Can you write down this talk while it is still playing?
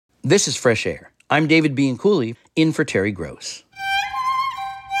This is Fresh Air. I'm David Bianculli, in for Terry Gross.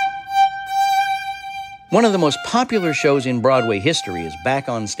 One of the most popular shows in Broadway history is back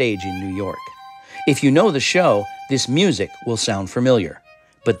on stage in New York. If you know the show, this music will sound familiar,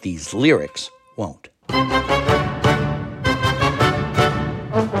 but these lyrics won't.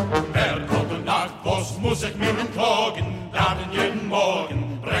 kommt Nacht, was muss ich mir klagen, dann jeden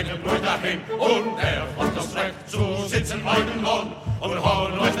Morgen bringen wir dahin und hat das Recht zu sitzen meinen Mann und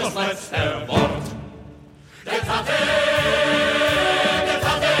hören euch das letzte Wort. Der Tate,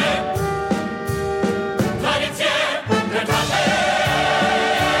 Tradition, der Tate,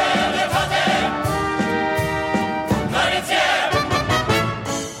 Tradition.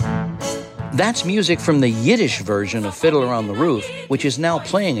 That's music from the Yiddish version of Fiddler on the Roof, which is now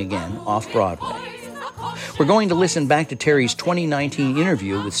playing again off-Broadway. We're going to listen back to Terry's 2019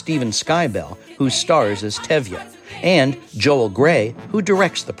 interview with Steven Skybell, who stars as Tevye, and Joel Grey, who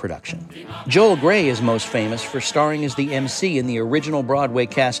directs the production. Joel Grey is most famous for starring as the MC in the original Broadway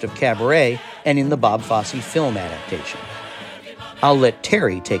cast of Cabaret and in the Bob Fosse film adaptation. I'll let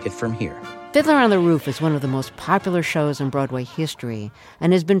Terry take it from here. Fiddler on the Roof is one of the most popular shows in Broadway history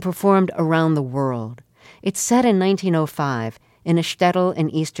and has been performed around the world. It's set in 1905 in a shtetl in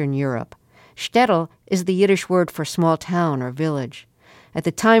Eastern Europe. Shtetl is the Yiddish word for small town or village. At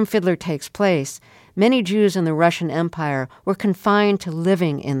the time Fiddler takes place, many Jews in the Russian Empire were confined to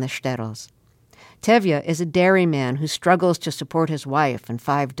living in the shtetls. Tevye is a dairyman who struggles to support his wife and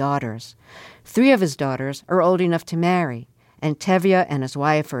 5 daughters. 3 of his daughters are old enough to marry, and Tevye and his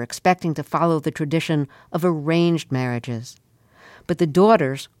wife are expecting to follow the tradition of arranged marriages. But the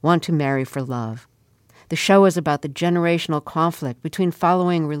daughters want to marry for love. The show is about the generational conflict between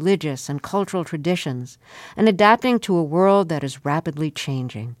following religious and cultural traditions and adapting to a world that is rapidly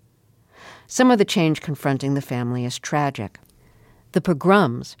changing. Some of the change confronting the family is tragic. The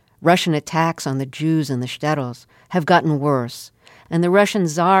pogroms, Russian attacks on the Jews in the shtetls, have gotten worse, and the Russian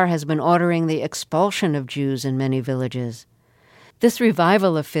Tsar has been ordering the expulsion of Jews in many villages. This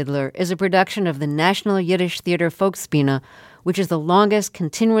revival of Fiddler is a production of the National Yiddish Theater Volksbühne, which is the longest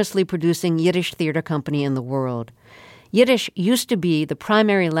continuously producing Yiddish theater company in the world. Yiddish used to be the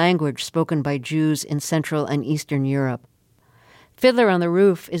primary language spoken by Jews in Central and Eastern Europe. Fiddler on the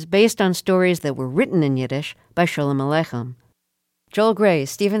Roof is based on stories that were written in Yiddish by Sholem Aleichem. Joel Grey,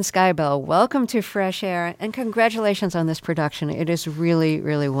 Steven Skybell, welcome to Fresh Air, and congratulations on this production. It is really,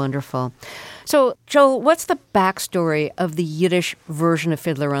 really wonderful. So, Joel, what's the backstory of the Yiddish version of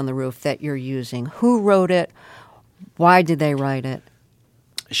Fiddler on the Roof that you're using? Who wrote it? Why did they write it?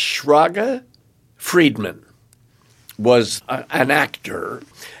 Shraga Friedman was an actor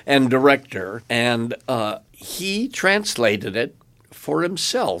and director, and he translated it for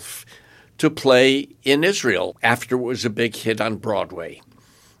himself to play in Israel after it was a big hit on Broadway.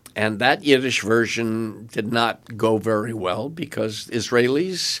 And that Yiddish version did not go very well because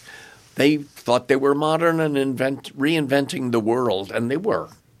Israelis, they thought they were modern and reinventing the world, and they were.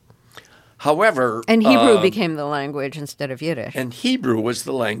 However... And Hebrew became the language instead of Yiddish. And Hebrew was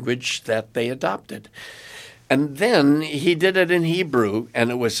the language that they adopted. And then he did it in Hebrew,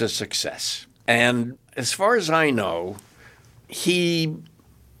 and it was a success. And as far as I know, he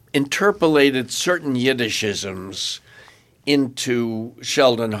interpolated certain Yiddishisms into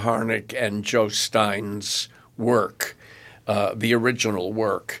Sheldon Harnick and Joe Stein's work, the original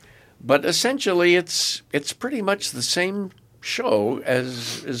work. But essentially, it's pretty much the same show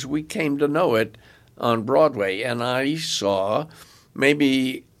as we came to know it on Broadway. And I saw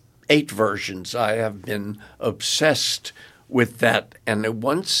maybe 8 versions. I have been obsessed with that. And I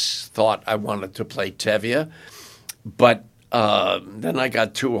once thought I wanted to play Tevye, but then I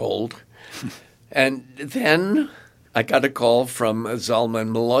got too old. And then I got a call from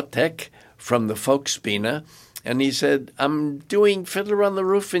Zalman Mlotek from the Volksbühne, and he said, I'm doing Fiddler on the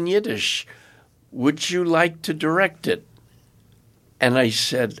Roof in Yiddish. Would you like to direct it? And I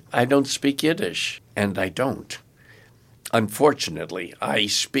said, I don't speak Yiddish, and I don't. Unfortunately, I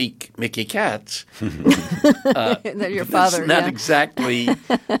speak Mickey Katz. Your father, it's not exactly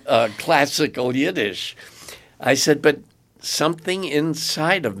classical Yiddish. I said, but something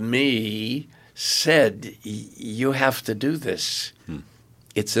inside of me said, you have to do this.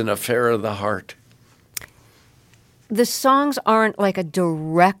 It's an affair of the heart. The songs aren't like a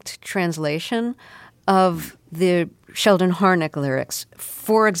direct translation of the Sheldon Harnick lyrics.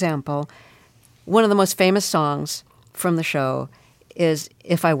 For example, one of the most famous songs from the show is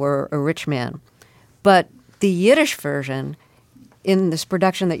If I Were a Rich Man. But the Yiddish version in this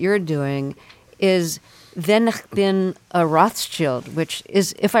production that you're doing is Wenn ich bin a Rothschild, which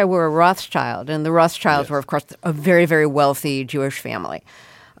is If I Were a Rothschild. And the Rothschilds were, of course, a very, very wealthy Jewish family.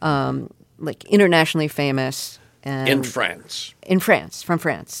 like internationally famous. And In France. From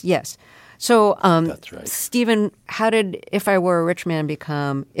France, yes. So, That's right. Stephen, how did If I Were a Rich Man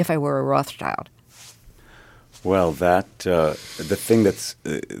become If I Were a Rothschild? Well, the thing that's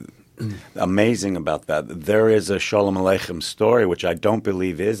amazing about that, there is a Sholem Aleichem story, which I don't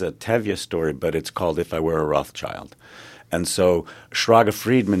believe is a Tevye story, but it's called If I Were a Rothschild. And so Shraga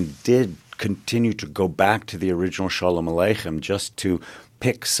Friedman did continue to go back to the original Sholem Aleichem just to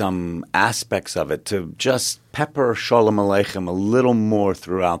pick some aspects of it, to just pepper Sholem Aleichem a little more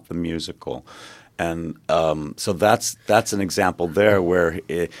throughout the musical. And so that's an example there where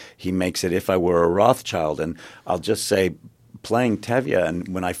he makes it If I Were a Rothschild. And I'll just say, playing Tevye, and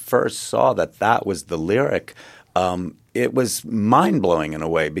when I first saw that was the lyric, it was mind-blowing in a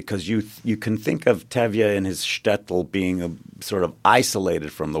way, because you can think of Tevye in his shtetl being a sort of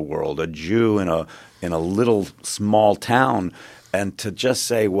isolated from the world, a Jew in a little small town. And to just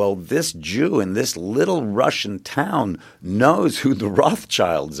say, well, this Jew in this little Russian town knows who the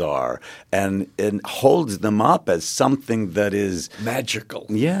Rothschilds are and holds them up as something that is magical.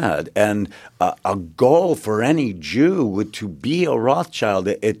 Yeah, and a goal for any Jew would to be a Rothschild.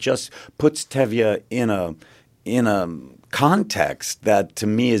 It just puts Tevye in a context that to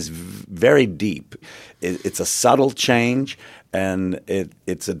me is very deep. It's a subtle change. And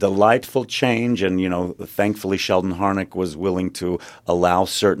it's a delightful change, and thankfully Sheldon Harnick was willing to allow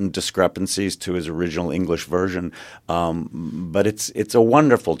certain discrepancies to his original English version. But it's a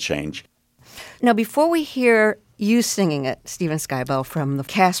wonderful change. Now, before we hear you singing it, Stephen Skybell, from the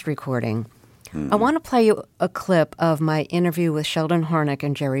cast recording, I want to play you a clip of my interview with Sheldon Harnick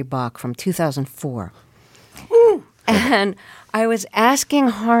and Jerry Bach from 2004. Woo! And I was asking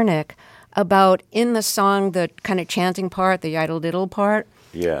Harnick about, in the song, the kind of chanting part, the yidle diddle part.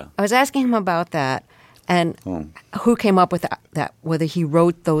 Yeah. I was asking him about that and who came up with that, whether he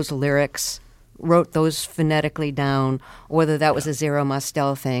wrote those lyrics, wrote those phonetically down, or whether that was a Zero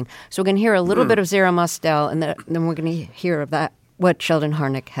Mostel thing. So we're going to hear a little bit of Zero Mostel, and then we're going to hear about what Sheldon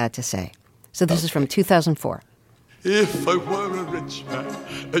Harnick had to say. So this is from 2004. If I were a rich man,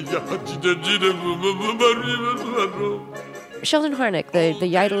 Sheldon Harnick, the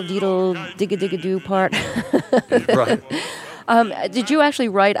yidle deedle digga digga doo part. Right. Did you actually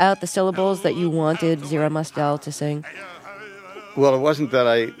write out the syllables that you wanted Zero Mostel to sing? Well, it wasn't that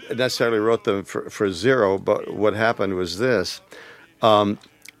I necessarily wrote them for Zero, but what happened was this.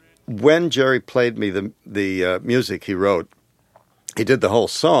 When Jerry played me the music he wrote, he did the whole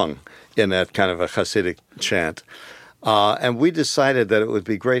song in that kind of a Hasidic chant. And we decided that it would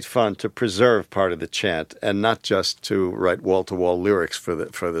be great fun to preserve part of the chant and not just to write wall-to-wall lyrics for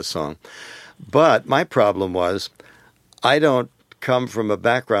the song. But my problem was I don't come from a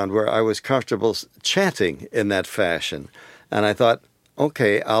background where I was comfortable chanting in that fashion. And I thought,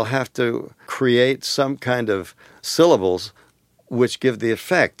 okay, I'll have to create some kind of syllables which give the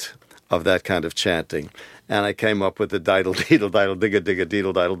effect of that kind of chanting. And I came up with the diddle, deedle, diddle, digga, digga,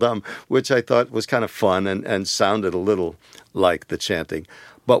 deedle, diddle, dum, which I thought was kind of fun and sounded a little like the chanting.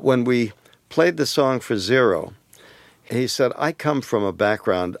 But when we played the song for Zero, he said, I come from a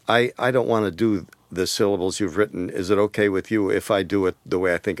background, I don't want to do the syllables you've written. Is it okay with you if I do it the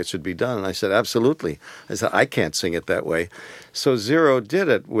way I think it should be done? And I said, absolutely. I said, I can't sing it that way. So Zero did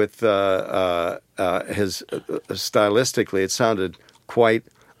it with his stylistically, it sounded quite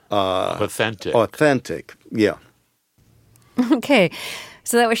Authentic, yeah. Okay,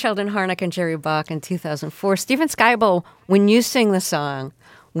 so that was Sheldon Harnick and Jerry Bach in 2004. Stephen Skybell, when you sing the song,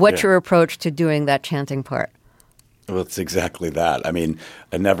 what's your approach to doing that chanting part? Well, it's exactly that. I mean,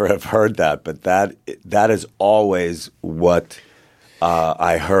 I never have heard that, but that is always what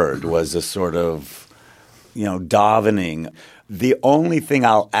I heard was a sort of, davening. The only thing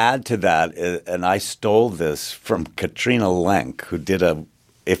I'll add to that, and I stole this from Katrina Lenk, who did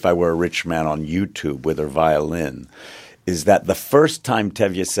If I Were a Rich Man on YouTube with her violin, is that the first time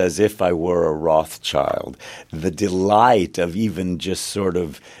Tevye says, if I were a Rothschild, the delight of even just sort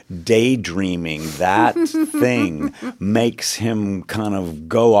of daydreaming that thing makes him kind of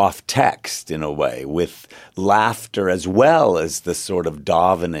go off text in a way with laughter as well as the sort of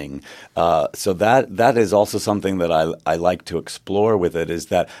davening. So that is also something that I like to explore with it, is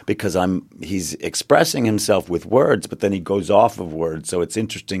that because he's expressing himself with words, but then he goes off of words. So it's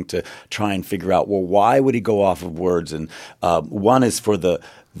interesting to try and figure out, well, why would he go off of words? And one is for the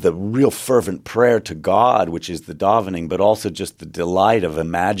real fervent prayer to God, which is the davening, but also just the delight of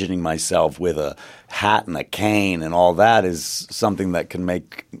imagining myself with a hat and a cane, and all that is something that can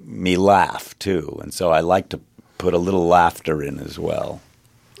make me laugh too. And so I like to put a little laughter in as well.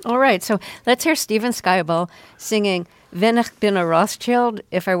 All right, so let's hear Steven Skybell singing Wenn ich bin a Rothschild,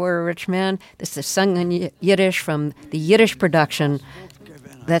 If I Were a Rich Man. This is sung in Yiddish from the Yiddish production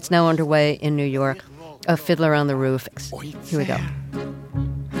that's now underway in New York of Fiddler on the Roof. Here we go.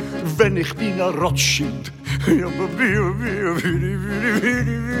 Wenn ich bin a Rothschild,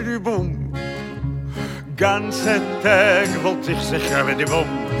 bum. Ganze Tag wollt ich sicher wie die Bum.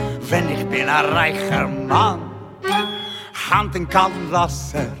 Wenn ich bin a reicher Mann, Hand in kaltem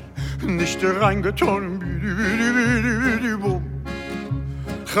Wasser, nicht reingetan, bum.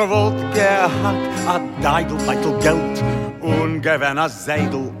 Gewollt gehabt a Deidelbeitel Geld und gewinn a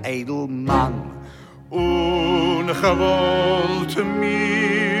Seidel Edelmann. Und gewollt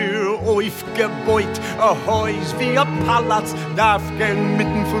mir aufgebeut a Haus wie a Palaz darf gehen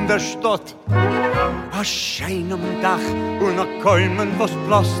mitten von der Stadt. A scheinem Dach und a Käumen, was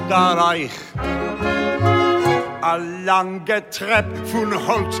bloß da reich. A lange Trepp von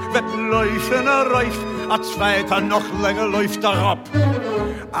Holz wird laufen a Reif, a zweiter noch länger läuft er ab.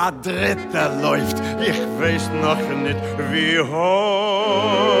 A dritter läuft, ich weiß noch nicht wie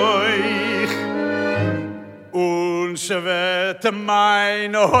hoch. Und so wird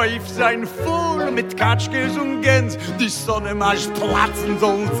mein Häuf sein voll mit Katschkes und Gänse, die Sonne marsch platzen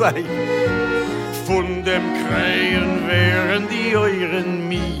soll sein. Von dem Krähen wären die euren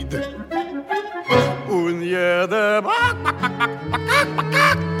Mied. Und jeder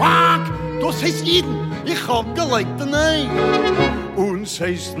das heißt jeden, ich hab gelegt nein. Und es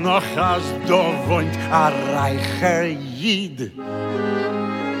heißt noch, als da wohnt a reicher Jid.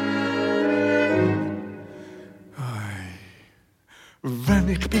 Wenn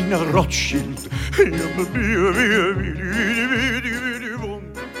ich bin a Rothschild.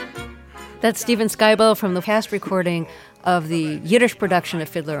 That's Steven Skybell from the cast recording of the Yiddish production of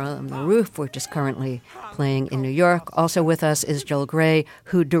Fiddler on the Roof, which is currently playing in New York. Also with us is Joel Grey,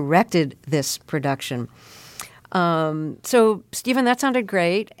 who directed this production. So, Stephen, that sounded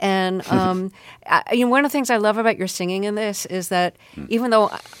great. And one of the things I love about your singing in this is that even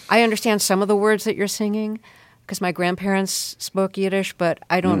though I understand some of the words that you're singing, because my grandparents spoke Yiddish, but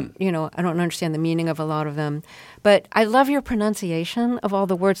I don't, I don't understand the meaning of a lot of them. But I love your pronunciation of all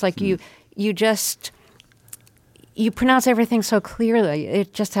the words. Like you pronounce everything so clearly.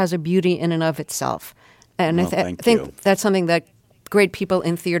 It just has a beauty in and of itself. And I think that's something that great people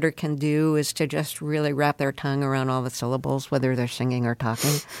in theater can do, is to just really wrap their tongue around all the syllables, whether they're singing or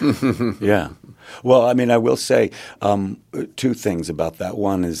talking. Yeah. Well, I mean, I will say two things about that.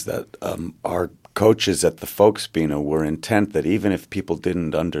 One is that our coaches at the Folksbiene were intent that even if people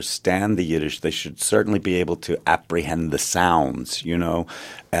didn't understand the Yiddish, they should certainly be able to apprehend the sounds,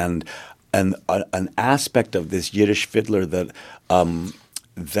 and an aspect of this Yiddish fiddler that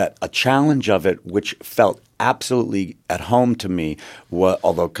a challenge of it, which felt absolutely at home to me,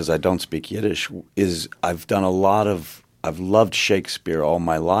 although because I don't speak Yiddish, is I've loved Shakespeare all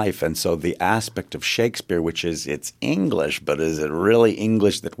my life, and so the aspect of Shakespeare, which is it's English, but is it really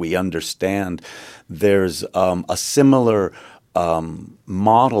English that we understand? There's a similar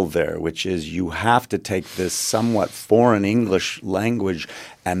model there, which is you have to take this somewhat foreign English language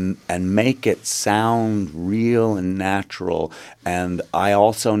and make it sound real and natural. And I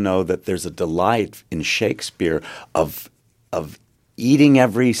also know that there's a delight in Shakespeare of eating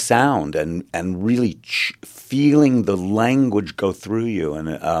every sound and really feeling the language go through you,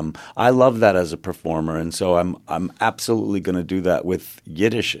 and I love that as a performer, and so I'm absolutely going to do that with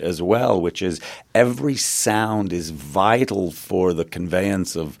Yiddish as well, which is every sound is vital for the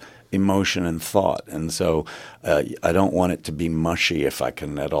conveyance of emotion and thought, and so I don't want it to be mushy if I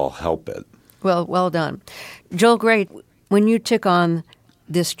can at all help it. Well done. Joel Grey, when you took on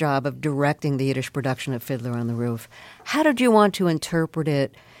this job of directing the Yiddish production of Fiddler on the Roof, how did you want to interpret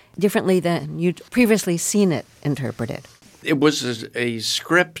it differently than you'd previously seen it interpreted? It was a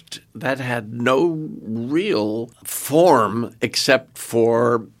script that had no real form except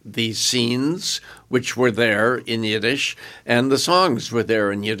for the scenes, which were there in Yiddish, and the songs were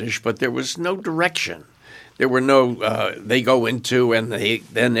there in Yiddish, but there was no direction. There were no, they go into and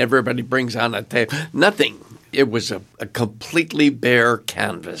then everybody brings on a tape. Nothing. It was a completely bare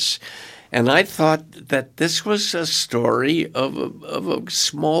canvas. And I thought that this was a story of a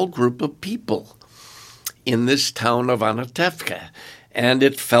small group of people in this town of Anatevka. And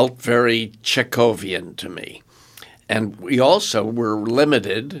it felt very Chekhovian to me. And we also were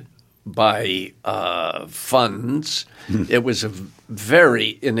limited by funds. It was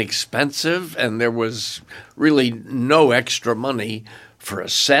very inexpensive, and there was really no extra money for a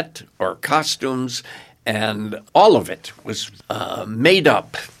set or costumes. And all of it was made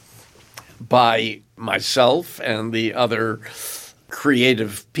up by myself and the other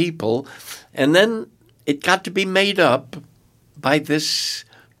creative people. And then it got to be made up by this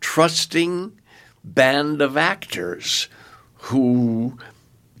trusting band of actors who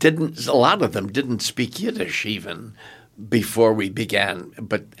a lot of them didn't speak Yiddish even before we began,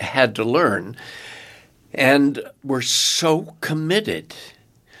 but had to learn. And were so committed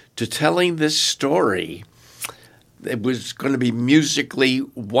to telling this story. It was going to be musically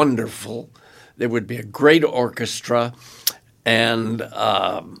wonderful. There would be a great orchestra. And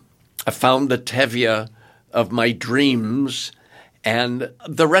I found the Tevye of my dreams. And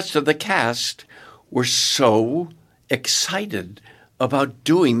the rest of the cast were so excited about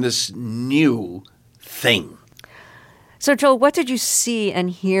doing this new thing. So, Joel, what did you see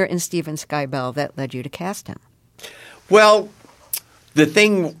and hear in Steven Skybell that led you to cast him? Well, the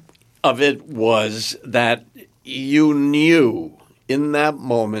thing of it was that you knew in that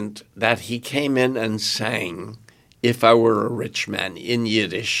moment that he came in and sang If I Were a Rich Man in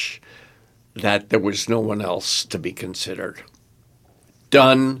Yiddish, that there was no one else to be considered.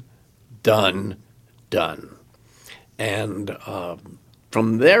 Done, done, done. And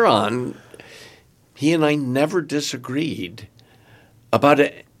from there on, he and I never disagreed about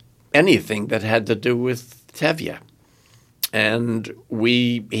anything that had to do with Tevye. And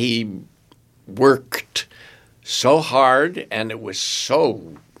he worked so hard, and it was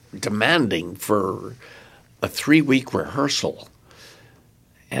so demanding for a 3-week rehearsal.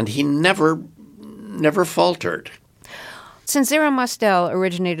 And he never faltered. Since Zero Mostel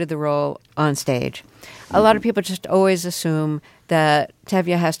originated the role on stage, a lot of people just always assume that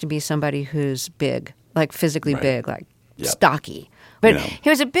Tevye has to be somebody who's big, like physically big, like stocky. But he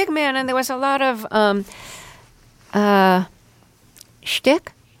was a big man, and there was a lot of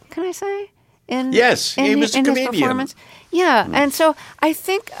shtick, can I say? Yes, he was a comedian. His performance. Yeah, and so I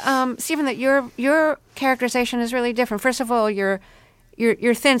think, Stephen, that your characterization is really different. First of all, you're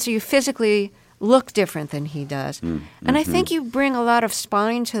thin, so you physically look different than he does, and I think you bring a lot of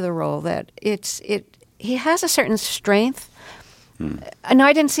spine to the role. That he has a certain strength. And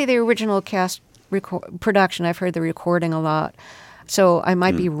I didn't see the original cast production. I've heard the recording a lot, so I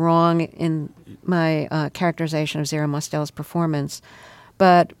might be wrong in my characterization of Zero Mostel's performance.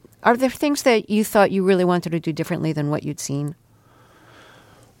 But are there things that you thought you really wanted to do differently than what you'd seen?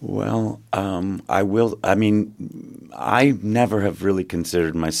 Well, I mean, I never have really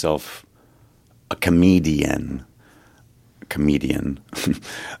considered myself a comedian.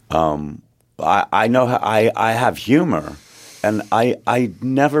 I know I have humor, and I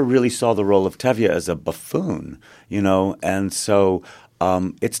never really saw the role of Tevye as a buffoon, and so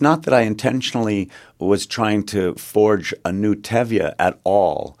it's not that I intentionally was trying to forge a new Tevye at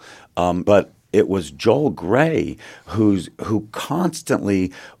all, but it was Joel Grey who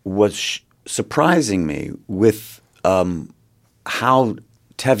constantly was surprising me with how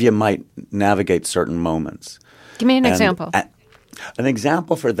Tevye might navigate certain moments. Give me an example. An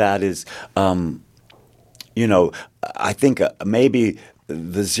example for that is, I think maybe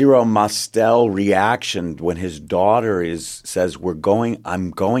the Zero Mostel reaction when his daughter says,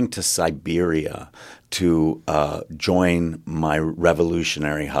 I'm going to Siberia to join my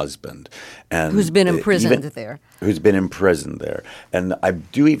revolutionary husband. And who's been imprisoned there. Who's been imprisoned there. And I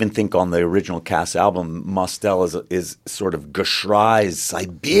do even think on the original cast album, Mostel is sort of geschreis,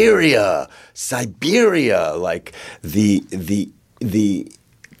 Siberia, like the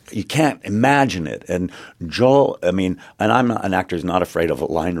you can't imagine it. And Joel, and I'm an actor who's not afraid of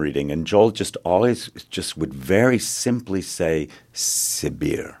line reading, and Joel always would very simply say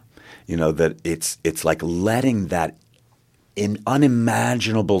Sibir. That it's like letting that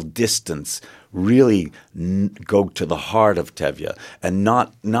unimaginable distance really go to the heart of Tevye and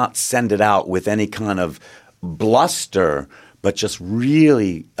not send it out with any kind of bluster, but just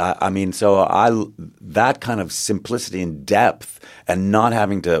really, that kind of simplicity and depth and not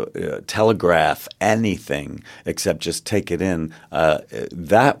having to telegraph anything except just take it in,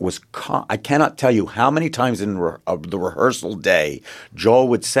 that was, I cannot tell you how many times in the rehearsal day, Joel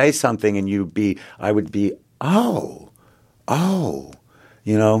would say something and I would be, oh, I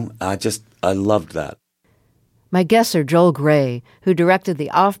loved that. My guests are Joel Grey, who directed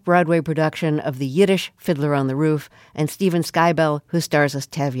the off-Broadway production of the Yiddish Fiddler on the Roof, and Steven Skybell, who stars as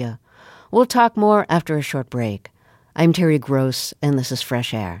Tevye. We'll talk more after a short break. I'm Terry Gross, and this is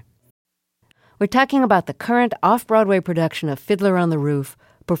Fresh Air. We're talking about the current off-Broadway production of Fiddler on the Roof,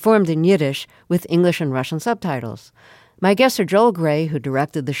 performed in Yiddish with English and Russian subtitles. My guests are Joel Grey, who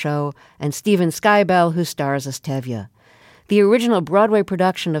directed the show, and Steven Skybell, who stars as Tevye. The original Broadway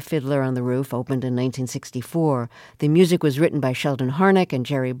production of Fiddler on the Roof opened in 1964. The music was written by Sheldon Harnick and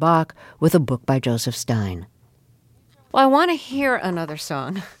Jerry Bach, with a book by Joseph Stein. Well, I want to hear another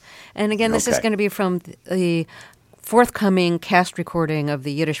song. And again, this is Okay. going to be from the forthcoming cast recording of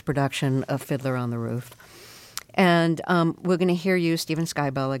the Yiddish production of Fiddler on the Roof. And we're going to hear you, Stephen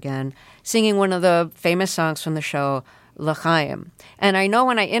Skybell, again, singing one of the famous songs from the show, L'Chaim. And I know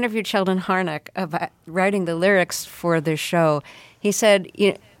when I interviewed Sheldon Harnack about writing the lyrics for this show, he said,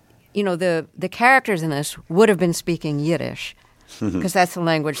 you know, the characters in this would have been speaking Yiddish, because that's the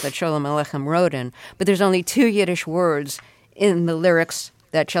language that Sholem Aleichem wrote in. But there's only 2 Yiddish words in the lyrics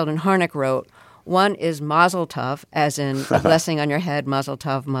that Sheldon Harnack wrote. One is Mazel Tov, as in a blessing on your head, Mazel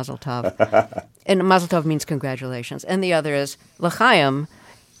Tov, Mazel Tov. And Mazel Tov means congratulations. And the other is L'Chaim,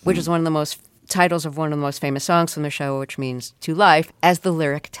 which is one of the most titles of one of the most famous songs from the show, which means to life, as the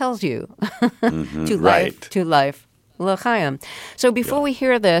lyric tells you. right. To life, L'Chaim. So before we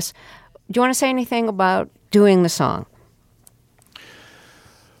hear this, do you want to say anything about doing the song?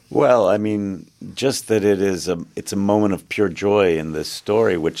 Well, I mean, just that it's a moment of pure joy in this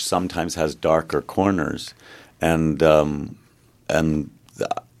story, which sometimes has darker corners, and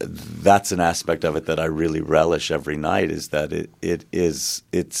that's an aspect of it that I really relish every night. Is that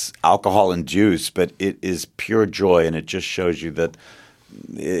it's alcohol and juice, but it is pure joy, and it just shows you that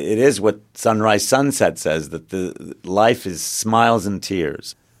it is what Sunrise Sunset says, that the life is smiles and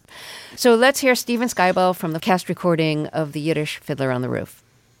tears. So let's hear Stephen Skybell from the cast recording of the Yiddish Fiddler on the Roof.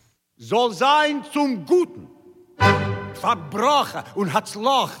 Soll sein zum Guten, verbrochen und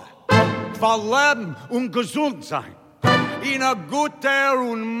Hatzloche, verleben und gesund sein, in a guter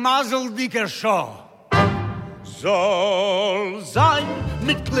und maseldiger Show. Soll sein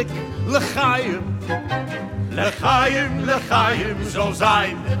mit Glück, L'Chaim, L'Chaim, L'Chaim soll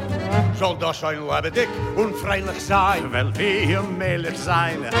sein. soll das schon lebendig und freilich sein. Weil wir mehlig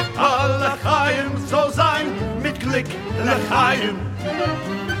sein. L'Chaim soll sein mit Glück. L'Chaim,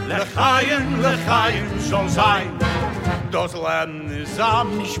 L'Chaim, L'Chaim soll sein. Das Leben ist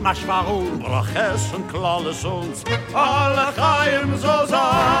am Mischmasch warum. Braches und Klalles uns. L'Chaim soll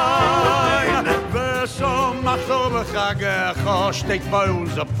sein. Wer so macht so bechage, steht bei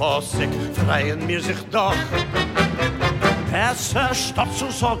uns ein Possig, freien wir sich doch. Es statt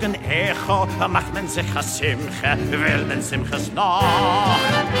zu sagen Echo, macht man sich a Simche, will man Simches noch.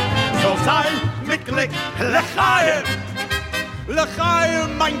 Soll sein mit Glück, L'Chaim,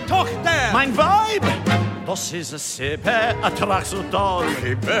 L'Chaim, mein Tochter! mein Weib. Das ist a Sippe, a Trax und Ton.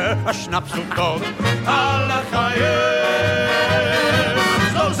 Liebe, a Schnaps und Ton. L'Chaim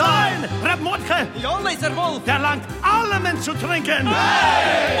soll sein, Reb Mordche, Ja, Leser Wolf! der langt allem zu trinken.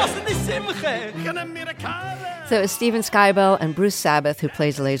 Was ist die Simche? Können wir keine. So it's Stephen Skybell and Bruce Sabbath who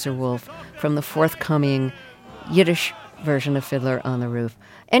plays Laser Wolf from the forthcoming Yiddish version of Fiddler on the Roof.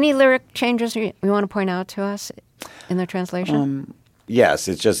 Any lyric changes you want to point out to us in the translation? Yes,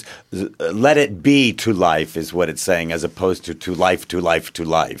 it's just let it be to life is what it's saying, as opposed to life, to life, to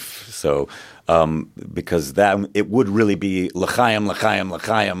life. So, because that it would really be L'Chaim, L'Chaim,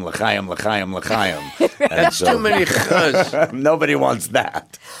 L'Chaim, L'Chaim, L'Chaim, L'Chaim. That's too many chas. Nobody wants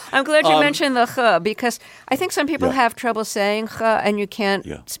that. I'm glad you mentioned the ch, because I think some people Yeah. have trouble saying ch, and you can't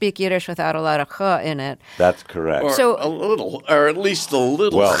speak Yiddish without a lot of ch in it. That's correct. Or So- a little, or at least a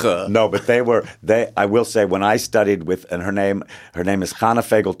little Well, cha. no, but I will say, when I studied with, and her name is Chana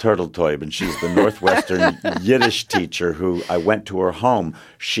Fagel Turteltoib, and she's the Northwestern Yiddish teacher who I went to her home.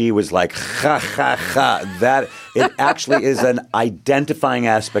 She was like, cha, cha, cha. That, it actually is an identifying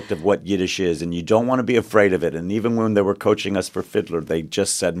aspect of what Yiddish is, and you don't want to be afraid of it. And even when they were coaching us for Fiddler, they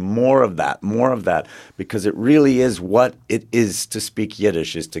just said more of that, because it really is what it is to speak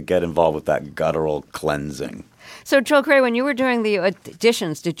Yiddish, is to get involved with that guttural cleansing. So, Joel Gray, when you were doing the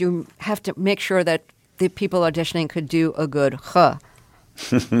auditions, did you have to make sure that the people auditioning could do a good ch?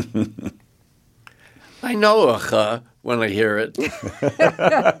 I know a cha when I hear it.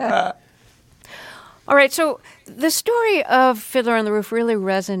 All right, so the story of Fiddler on the Roof really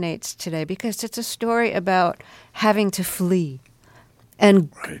resonates today because it's a story about having to flee and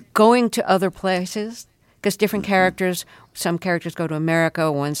going to other places, because different characters, some characters go to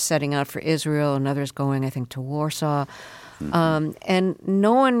America, one's setting out for Israel, another's going, I think, to Warsaw. And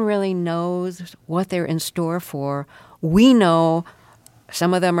no one really knows what they're in store for. We know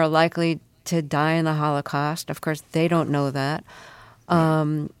some of them are likely to die in the Holocaust. Of course, they don't know that.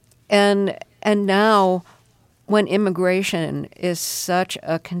 And now, when immigration is such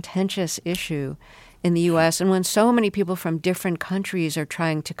a contentious issue in the U.S., and when so many people from different countries are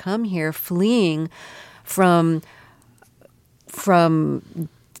trying to come here, fleeing from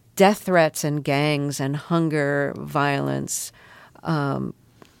death threats and gangs and hunger, violence,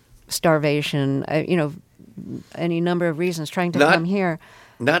 starvation, any number of reasons, trying to come here.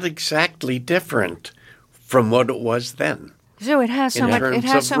 Not exactly different from what it was then. So it has so In much. terms It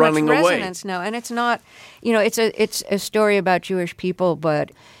has of so much running away. resonance now, and it's not. It's a story about Jewish people,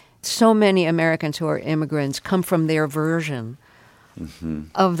 but so many Americans who are immigrants come from their version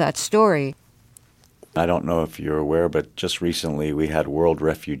of that story. I don't know if you're aware, but just recently we had World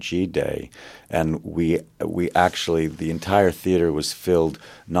Refugee Day, and we actually, the entire theater was filled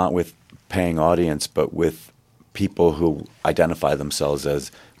not with paying audience, but with people who identify themselves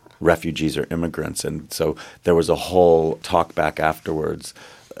as refugees or immigrants. And so there was a whole talk back afterwards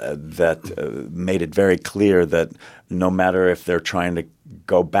that made it very clear that no matter if they're trying to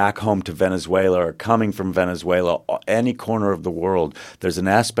go back home to Venezuela or coming from Venezuela, any corner of the world, there's an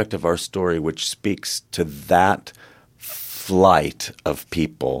aspect of our story which speaks to that flight of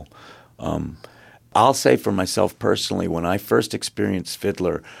people. I'll say for myself personally, when I first experienced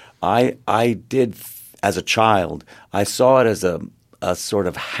Fiddler, I did, as a child, I saw it as a sort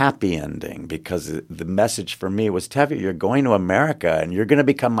of happy ending, because the message for me was, Tevye, you're going to America and you're going to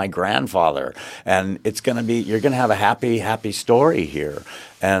become my grandfather, and you're going to have a happy, happy story here.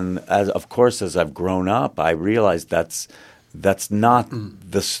 And of course, as I've grown up, I realized that's not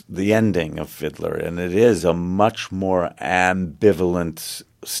the ending of Fiddler, and it is a much more ambivalent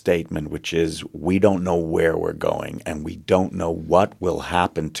statement, which is we don't know where we're going and we don't know what will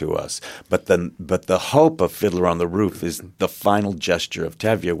happen to us. But the hope of Fiddler on the Roof is the final gesture of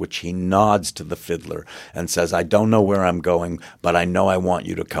Tevye, which he nods to the fiddler and says, I don't know where I'm going, but I know I want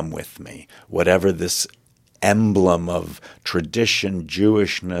you to come with me. Whatever this emblem of tradition,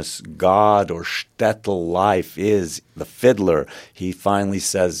 Jewishness, God, or shtetl life is, the fiddler, he finally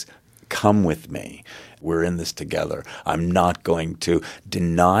says, come with me. We're in this together. I'm not going to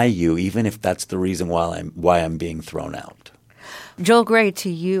deny you, even if that's the reason why I'm being thrown out. Joel Grey, to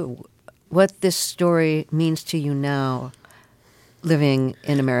you, what this story means to you now, living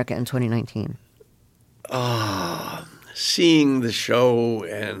in America in 2019? Seeing the show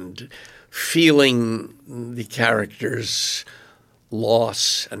and feeling the characters'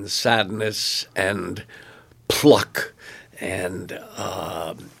 loss and sadness and pluck and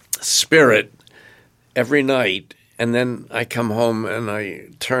spirit every night. And then I come home and I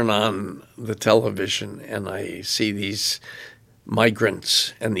turn on the television and I see these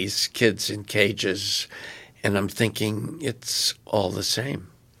migrants and these kids in cages, and I'm thinking it's all the same.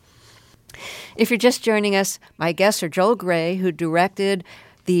 If you're just joining us, my guests are Joel Grey, who directed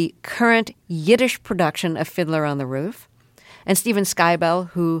the current Yiddish production of Fiddler on the Roof, and Steven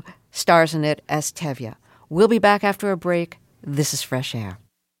Skybell, who stars in it as Tevye. We'll be back after a break. This is Fresh Air.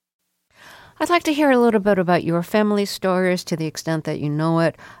 I'd like to hear a little bit about your family stories, to the extent that you know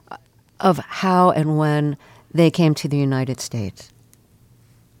it, of how and when they came to the United States.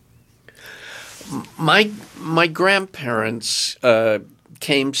 My grandparents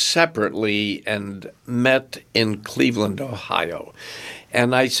came separately and met in Cleveland, Ohio.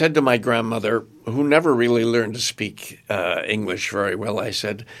 And I said to my grandmother, who never really learned to speak English very well, I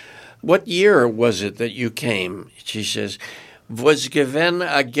said, what year was it that you came? She says, was gewen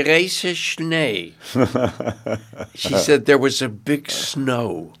a große Schnee. She said there was a big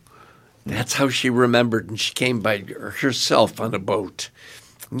snow. That's how she remembered, and she came by herself on a boat.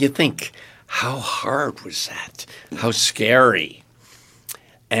 And you think, how hard was that? How scary.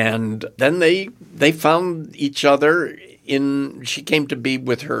 And then they found each other she came to be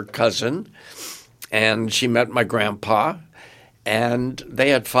with her cousin, and she met my grandpa, and they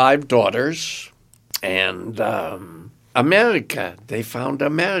had 5 daughters, and America, they found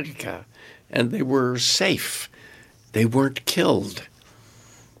America, and they were safe. They weren't killed.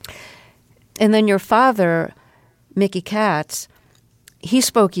 And then your father, Mickey Katz, he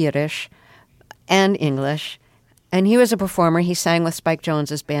spoke Yiddish and English, and he was a performer. He sang with Spike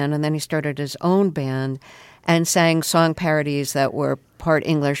Jonze's band, and then he started his own band and sang song parodies that were part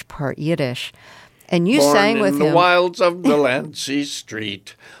English, part Yiddish. And you sang with him. Born in the wilds of Delancey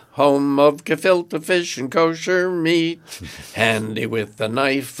Street, home of gefilte fish and kosher meat, handy with the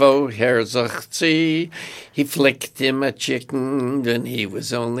knife, oh, Herzachzi. He flicked him a chicken when he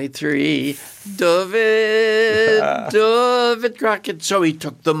was only 3. David Crockett. So he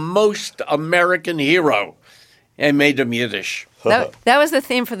took the most American hero and made him Yiddish. That was the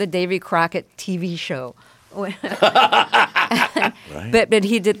theme for the Davy Crockett TV show. Right. But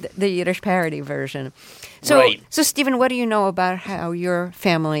he did the Yiddish parody version. So, Right. So Stephen, what do you know about how your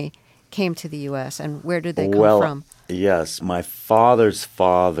family came to the U.S. and where did they come from? Yes, my father's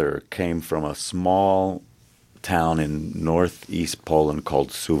father came from a small town in northeast Poland called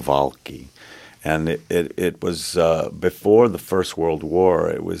Suwałki. And it was before the First World War.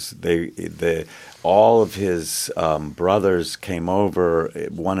 It was all of his brothers came over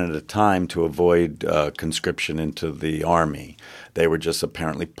one at a time to avoid conscription into the army. They were just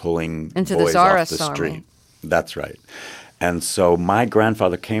apparently pulling into boys the off the Tsarist street. army. That's right. And so my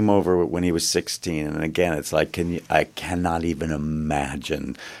grandfather came over when he was 16, and again, it's like I cannot even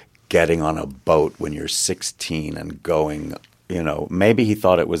imagine getting on a boat when you're 16 and going. Maybe he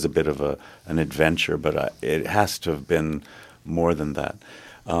thought it was a bit of an adventure, but it has to have been more than that.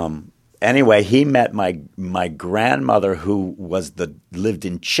 Anyway, he met my grandmother, who lived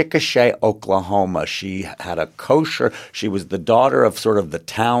in Chickasha, Oklahoma. She had a kosher. She was the daughter of sort of the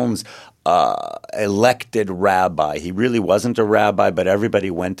town's elected rabbi. He really wasn't a rabbi, but everybody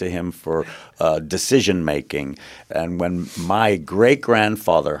went to him for decision making. And when my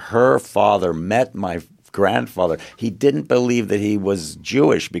great-grandfather, her father, met my grandfather, he didn't believe that he was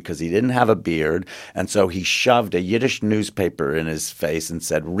Jewish because he didn't have a beard, and so he shoved a Yiddish newspaper in his face and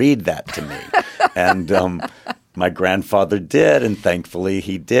said, "Read that to me." And my grandfather did, and thankfully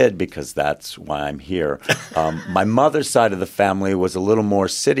he did, because that's why I'm here. My mother's side of the family was a little more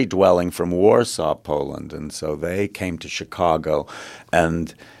city-dwelling from Warsaw, Poland, and so they came to Chicago.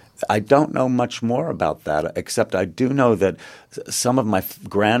 And I don't know much more about that, except I do know that some of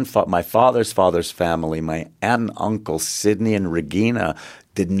my father's family, my aunt and uncle, Sidney and Regina,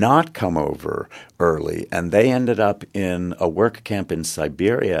 did not come over early, and they ended up in a work camp in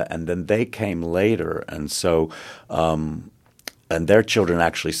Siberia, and then they came later. And so and their children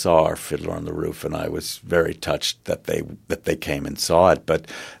actually saw our Fiddler on the Roof, and I was very touched that they came and saw it. But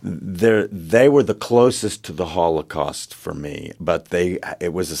they were the closest to the Holocaust for me. But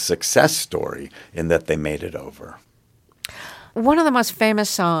it was a success story in that they made it over. One of the most famous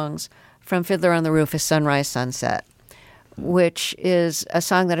songs from Fiddler on the Roof is Sunrise Sunset, which is a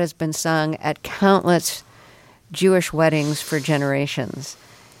song that has been sung at countless Jewish weddings for generations.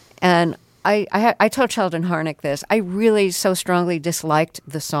 And I told Sheldon Harnick this. I really so strongly disliked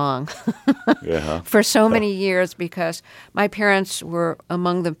the song for so many years because my parents were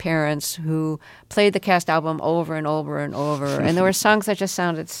among the parents who played the cast album over and over and over. And there were songs that just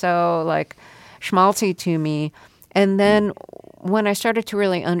sounded so like schmaltzy to me. And then when I started to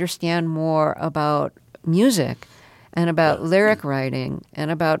really understand more about music and about lyric writing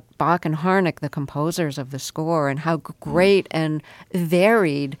and about Bach and Harnick, the composers of the score, and how great and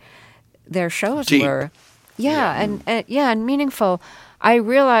varied their shows were. And meaningful. I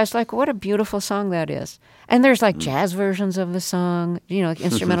realized, like, what a beautiful song that is. And there's, like, jazz versions of the song, like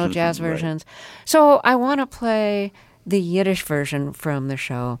instrumental jazz versions. So I want to play the Yiddish version from the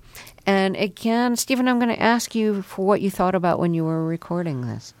show. And again, Stephen, I'm going to ask you for what you thought about when you were recording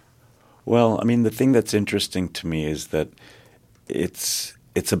this. Well, I mean, the thing that's interesting to me is that it's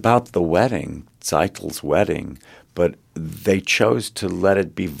about the wedding, Zeitel's wedding, but they chose to let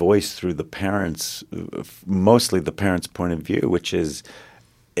it be voiced through the parents, mostly the parents' point of view, which is,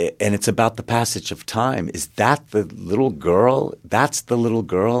 and it's about the passage of time. Is that the little girl? That's the little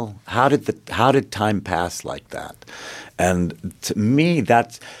girl? How did time pass like that? And to me,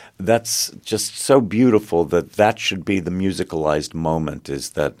 that's just so beautiful that should be the musicalized moment, is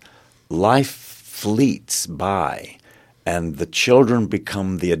that life fleets by and the children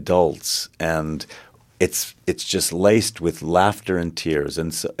become the adults, and it's just laced with laughter and tears.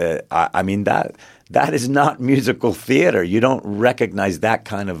 And so, I mean, that is not musical theater. You don't recognize that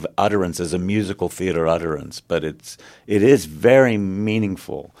kind of utterance as a musical theater utterance, but it is very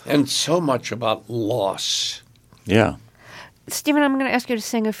meaningful. And so much about loss. Yeah. Stephen, I'm going to ask you to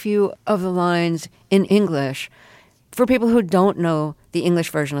sing a few of the lines in English for people who don't know the English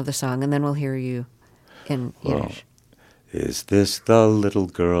version of the song, and then we'll hear you in Yiddish. Is this the little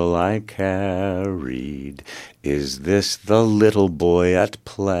girl I carried? Is this the little boy at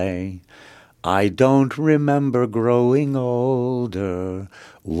play? I don't remember growing older.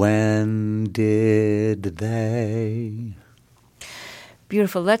 When did they?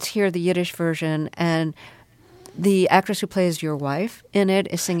 Beautiful. Let's hear the Yiddish version. And the actress who plays your wife in it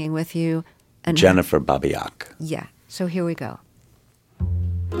is singing with you. And Jennifer Babiak. Yeah. So here we go.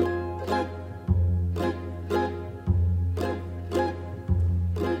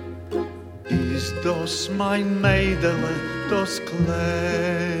 Is das mein Mädele, das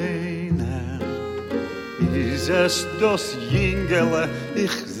Kleine? Is es das Jüngele,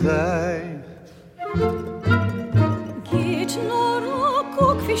 ich seh? Geht nur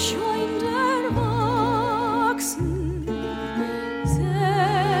guck, wie schön der wachsen.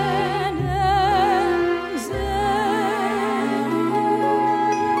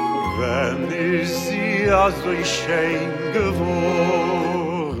 Wenn ist sie also schön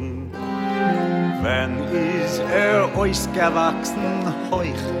geworden? ausgewachsen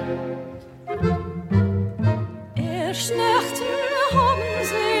heuch. Erst Nächten haben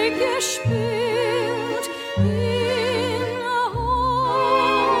sie gespielt in Hauf.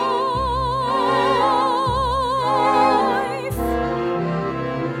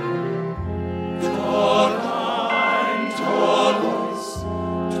 Tag ein, Tag aus,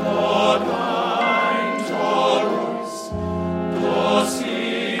 Tag ein, Tag aus, das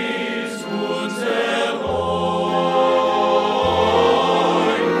ist unser Reut.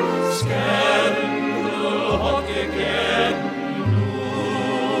 Skandal hat gegeben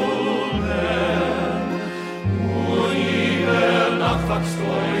Blumen, und über Nacht wächst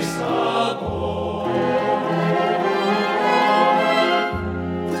euch Sabor.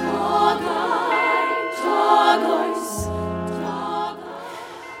 Tag ein, Tag aus, Tag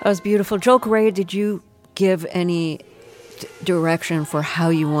ein. That was beautiful. Joel Correa, did you give any direction for how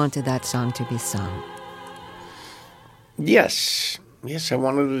you wanted that song to be sung? Yes, I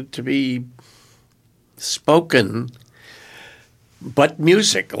wanted it to be spoken, but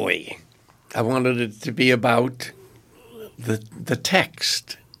musically. I wanted it to be about the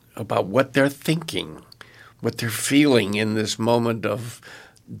text, about what they're thinking, what they're feeling in this moment of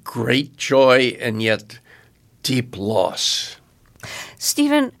great joy and yet deep loss.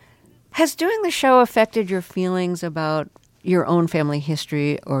 Stephen, has doing the show affected your feelings about your own family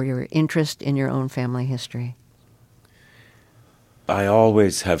history or your interest in your own family history? I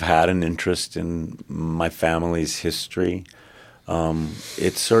always have had an interest in my family's history.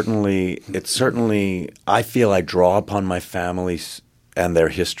 It's certainly, I feel I draw upon my family and their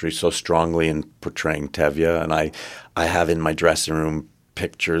history so strongly in portraying Tevye, and I have in my dressing room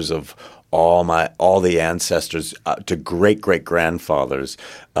pictures of all the ancestors to great-great-grandfathers,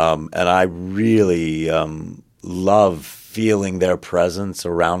 and I really love feeling their presence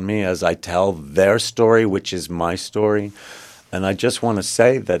around me as I tell their story, which is my story. And I just want to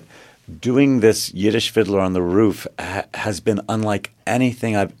say that doing this Yiddish Fiddler on the Roof has been unlike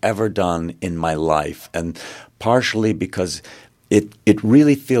anything I've ever done in my life, and partially because it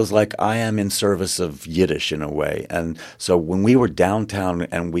really feels like I am in service of Yiddish in a way. And so when we were downtown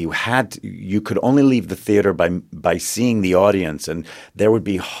and you could only leave the theater by seeing the audience, and there would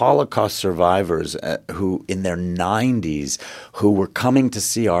be Holocaust survivors who in their 90s who were coming to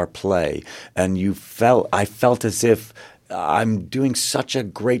see our play, and I felt as if I'm doing such a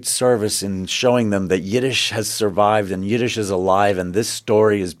great service in showing them that Yiddish has survived and Yiddish is alive, and this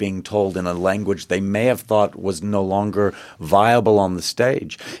story is being told in a language they may have thought was no longer viable on the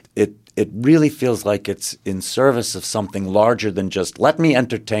stage. It really feels like it's in service of something larger than just let me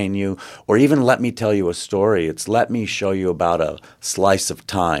entertain you or even let me tell you a story. It's let me show you about a slice of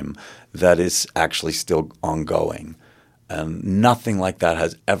time that is actually still ongoing. And nothing like that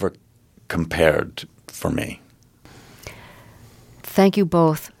has ever compared for me. Thank you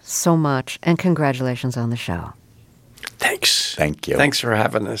both so much, and congratulations on the show. Thanks. Thank you. Thanks for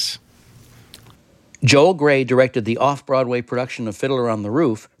having us. Joel Grey directed the off-Broadway production of Fiddler on the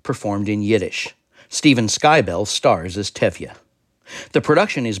Roof, performed in Yiddish. Stephen Skybell stars as Tevye. The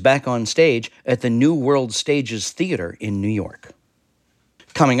production is back on stage at the New World Stages Theater in New York.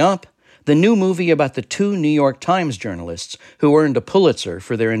 Coming up, the new movie about the two New York Times journalists who earned a Pulitzer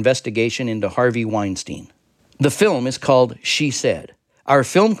for their investigation into Harvey Weinstein. The film is called She Said. Our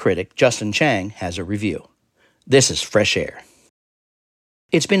film critic, Justin Chang, has a review. This is Fresh Air.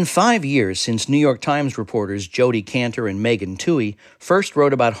 It's been 5 years since New York Times reporters Jodi Kantor and Megan Twohey first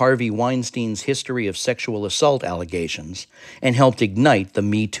wrote about Harvey Weinstein's history of sexual assault allegations and helped ignite the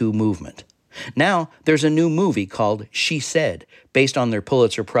Me Too movement. Now, there's a new movie called She Said, based on their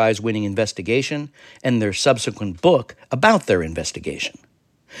Pulitzer Prize-winning investigation and their subsequent book about their investigation.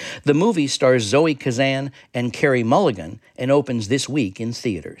 The movie stars Zoe Kazan and Carey Mulligan and opens this week in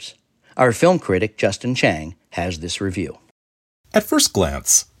theaters. Our film critic, Justin Chang, has this review. At first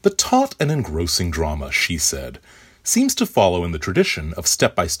glance, the taut and engrossing drama, She Said, seems to follow in the tradition of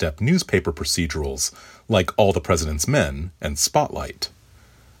step-by-step newspaper procedurals like All the President's Men and Spotlight.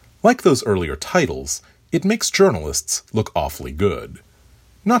 Like those earlier titles, it makes journalists look awfully good.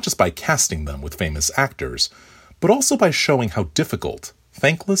 Not just by casting them with famous actors, but also by showing how difficult,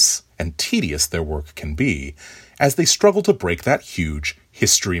 thankless, and tedious their work can be as they struggle to break that huge,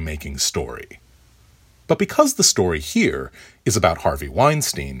 history-making story. But because the story here is about Harvey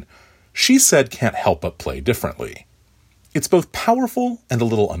Weinstein, She Said can't help but play differently. It's both powerful and a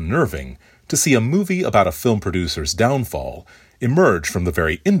little unnerving to see a movie about a film producer's downfall emerge from the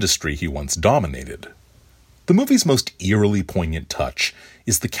very industry he once dominated. The movie's most eerily poignant touch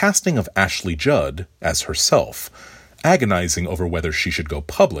is the casting of Ashley Judd as herself, agonizing over whether she should go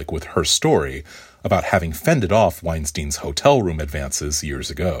public with her story about having fended off Weinstein's hotel room advances years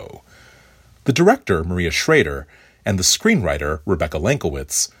ago. The director, Maria Schrader, and the screenwriter, Rebecca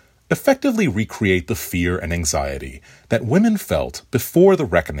Lankowitz, effectively recreate the fear and anxiety that women felt before the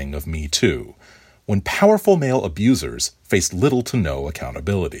reckoning of Me Too, when powerful male abusers faced little to no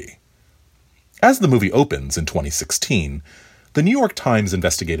accountability. As the movie opens in 2016, the New York Times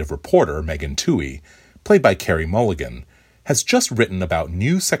investigative reporter Megan Twohey, played by Carey Mulligan, has just written about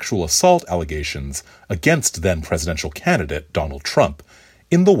new sexual assault allegations against then-presidential candidate Donald Trump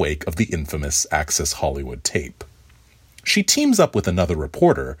in the wake of the infamous Access Hollywood tape. She teams up with another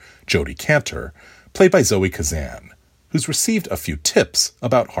reporter, Jodi Kantor, played by Zoe Kazan, who's received a few tips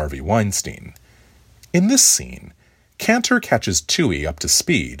about Harvey Weinstein. In this scene, Kantor catches Twohey up to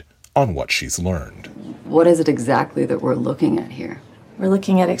speed on what she's learned. What is it exactly that we're looking at here? We're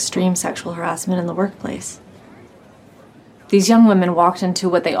looking at extreme sexual harassment in the workplace. These young women walked into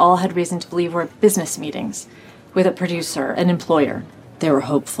what they all had reason to believe were business meetings with a producer, an employer. They were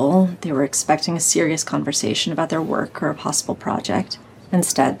hopeful. They were expecting a serious conversation about their work or a possible project.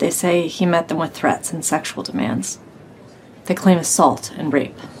 Instead, they say he met them with threats and sexual demands. They claim assault and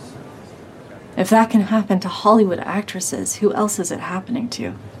rape. If that can happen to Hollywood actresses, who else is it happening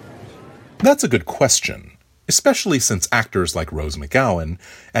to? That's a good question, especially since actors like Rose McGowan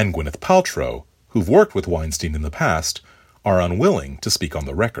and Gwyneth Paltrow, who've worked with Weinstein in the past, are unwilling to speak on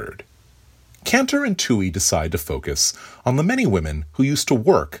the record. Kantor and Twohey decide to focus on the many women who used to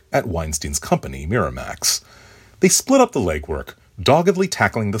work at Weinstein's company, Miramax. They split up the legwork, doggedly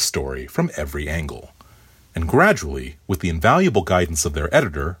tackling the story from every angle. And gradually, with the invaluable guidance of their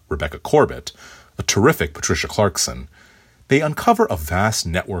editor, Rebecca Corbett, a terrific Patricia Clarkson, they uncover a vast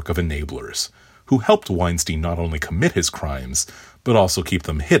network of enablers who helped Weinstein not only commit his crimes, but also keep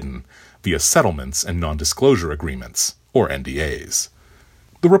them hidden via settlements and non-disclosure agreements, or NDAs.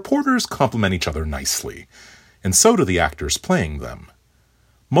 The reporters complement each other nicely, and so do the actors playing them.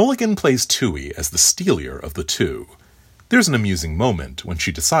 Mulligan plays Twohey as the steelier of the two. There's an amusing moment when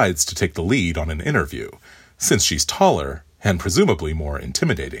she decides to take the lead on an interview, since she's taller and presumably more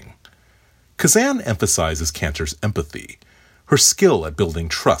intimidating. Kazan emphasizes Kantor's empathy, her skill at building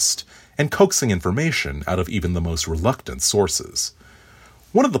trust and coaxing information out of even the most reluctant sources.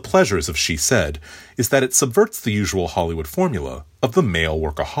 One of the pleasures of She Said is that it subverts the usual Hollywood formula of the male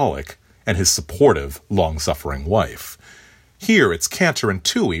workaholic and his supportive, long-suffering wife. Here it's Kantor and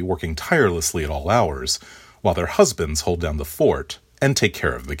Twohey working tirelessly at all hours, while their husbands hold down the fort and take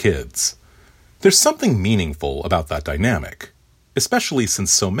care of the kids. There's something meaningful about that dynamic, especially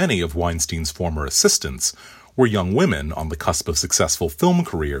since so many of Weinstein's former assistants were young women on the cusp of successful film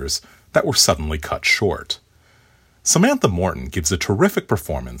careers that were suddenly cut short. Samantha Morton gives a terrific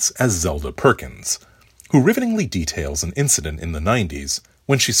performance as Zelda Perkins, who rivetingly details an incident in the 90s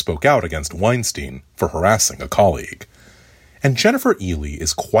when she spoke out against Weinstein for harassing a colleague. And Jennifer Ehle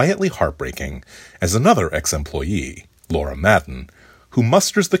is quietly heartbreaking as another ex-employee, Laura Madden, who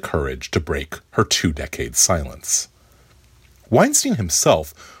musters the courage to break her 2-decade silence. Weinstein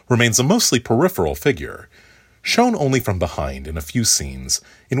himself remains a mostly peripheral figure, shown only from behind in a few scenes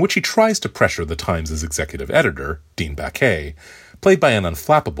in which he tries to pressure the Times' executive editor, Dean Baquet, played by an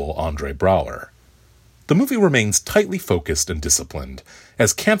unflappable Andre Braugher. The movie remains tightly focused and disciplined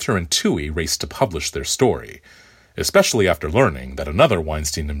as Kantor and Twohey race to publish their story, especially after learning that another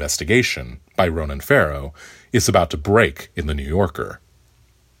Weinstein investigation by Ronan Farrow is about to break in The New Yorker.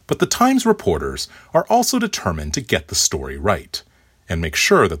 But the Times reporters are also determined to get the story right and make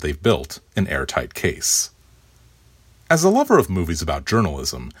sure that they've built an airtight case. As a lover of movies about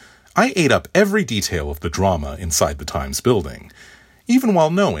journalism, I ate up every detail of the drama inside the Times building, even while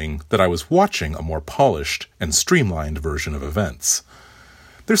knowing that I was watching a more polished and streamlined version of events.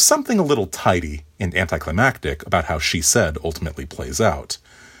 There's something a little tidy and anticlimactic about how She Said ultimately plays out,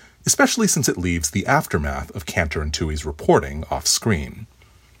 especially since it leaves the aftermath of Kantor and Twohey's reporting off-screen.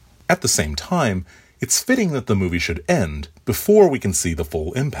 At the same time, it's fitting that the movie should end before we can see the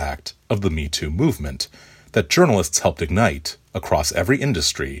full impact of the Me Too movement that journalists helped ignite across every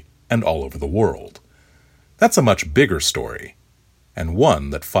industry and all over the world. That's a much bigger story, and one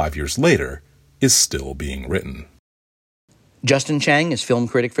that 5 years later is still being written. Justin Chang is film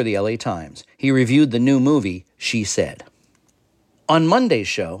critic for the LA Times. He reviewed the new movie, She Said. On Monday's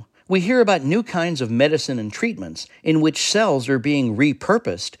show, we hear about new kinds of medicine and treatments in which cells are being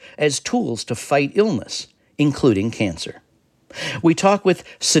repurposed as tools to fight illness, including cancer. We talk with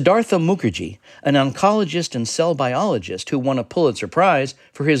Siddhartha Mukherjee, an oncologist and cell biologist who won a Pulitzer Prize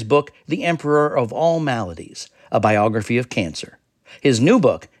for his book, The Emperor of All Maladies, a biography of cancer. His new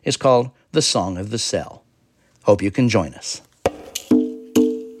book is called The Song of the Cell. Hope you can join us.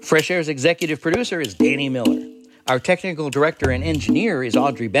 Fresh Air's executive producer is Danny Miller. Our technical director and engineer is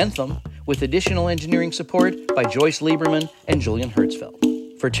Audrey Bentham, with additional engineering support by Joyce Lieberman and Julian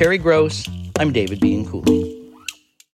Hertzfeld. For Terry Gross, I'm David Bean Cooley.